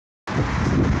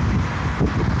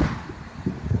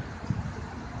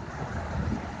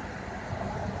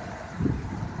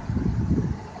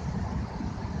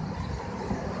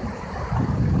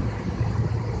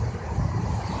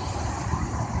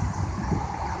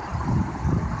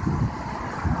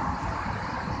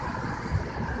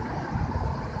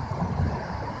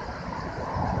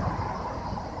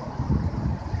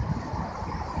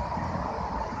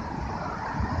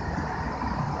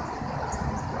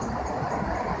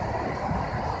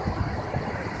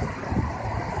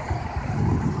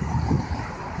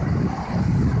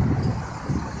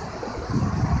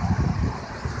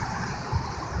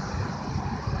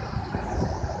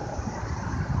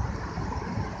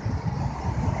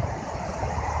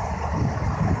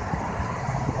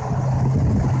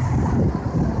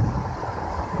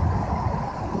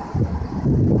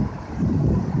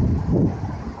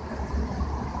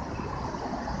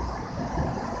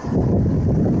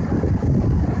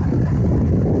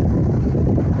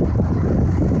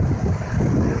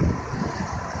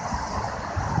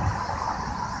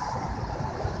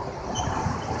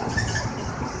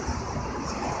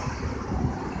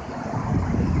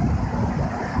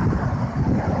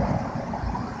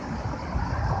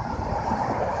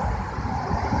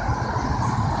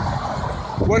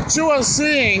What you are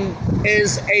seeing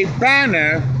is a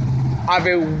banner of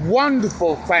a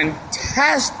wonderful,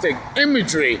 fantastic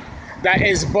imagery that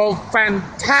is both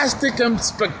fantastic and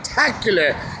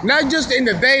spectacular, not just in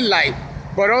the daylight,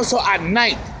 but also at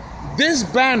night. This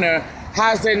banner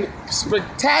has a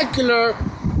spectacular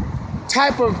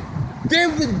type of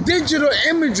digital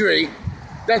imagery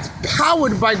that's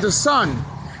powered by the sun,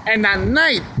 and at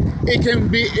night it can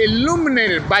be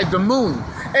illuminated by the moon.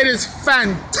 It is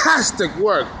fantastic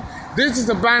work. This is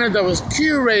a banner that was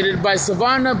curated by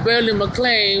Savona Bailey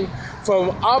McClaine from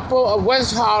Upper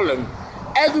West Harlem.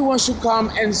 Everyone should come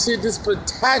and see this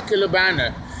spectacular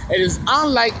banner. It is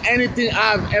unlike anything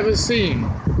I've ever seen.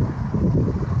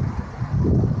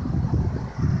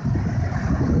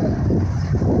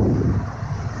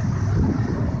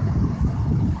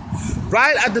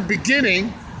 Right at the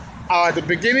beginning or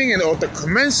the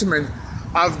commencement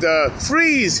of the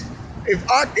Freeze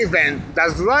art event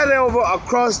that's right over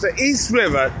across the East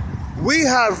River, we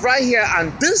have right here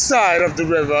on this side of the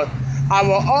river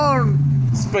our own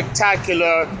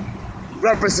spectacular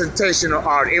representational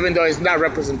art, even though it's not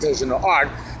representational art,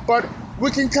 but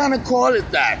we can kind of call it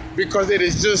that because it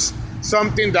is just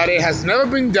something that it has never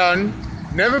been done,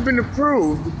 never been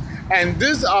approved, and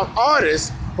this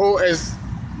artist who is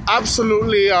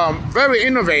absolutely very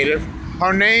innovative,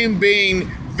 her name being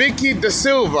Vicki De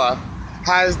Silva,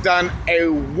 has done a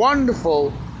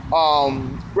wonderful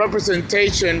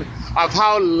representation of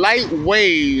how light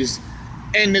waves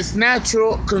and its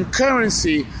natural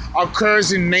concurrency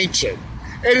occurs in nature.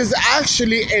 It is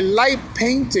actually a light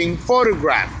painting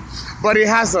photograph, but it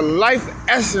has a life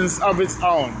essence of its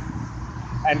own.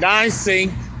 And I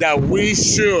think that we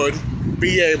should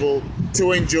be able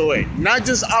to enjoy it. Not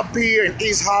just up here in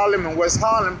East Harlem and West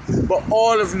Harlem, but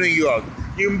all of New York.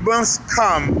 You must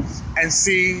come and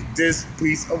see this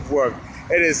piece of work.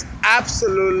 It is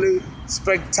absolutely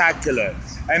spectacular.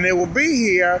 And it will be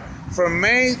here from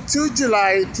May to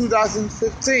July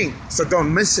 2015. So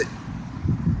don't miss it.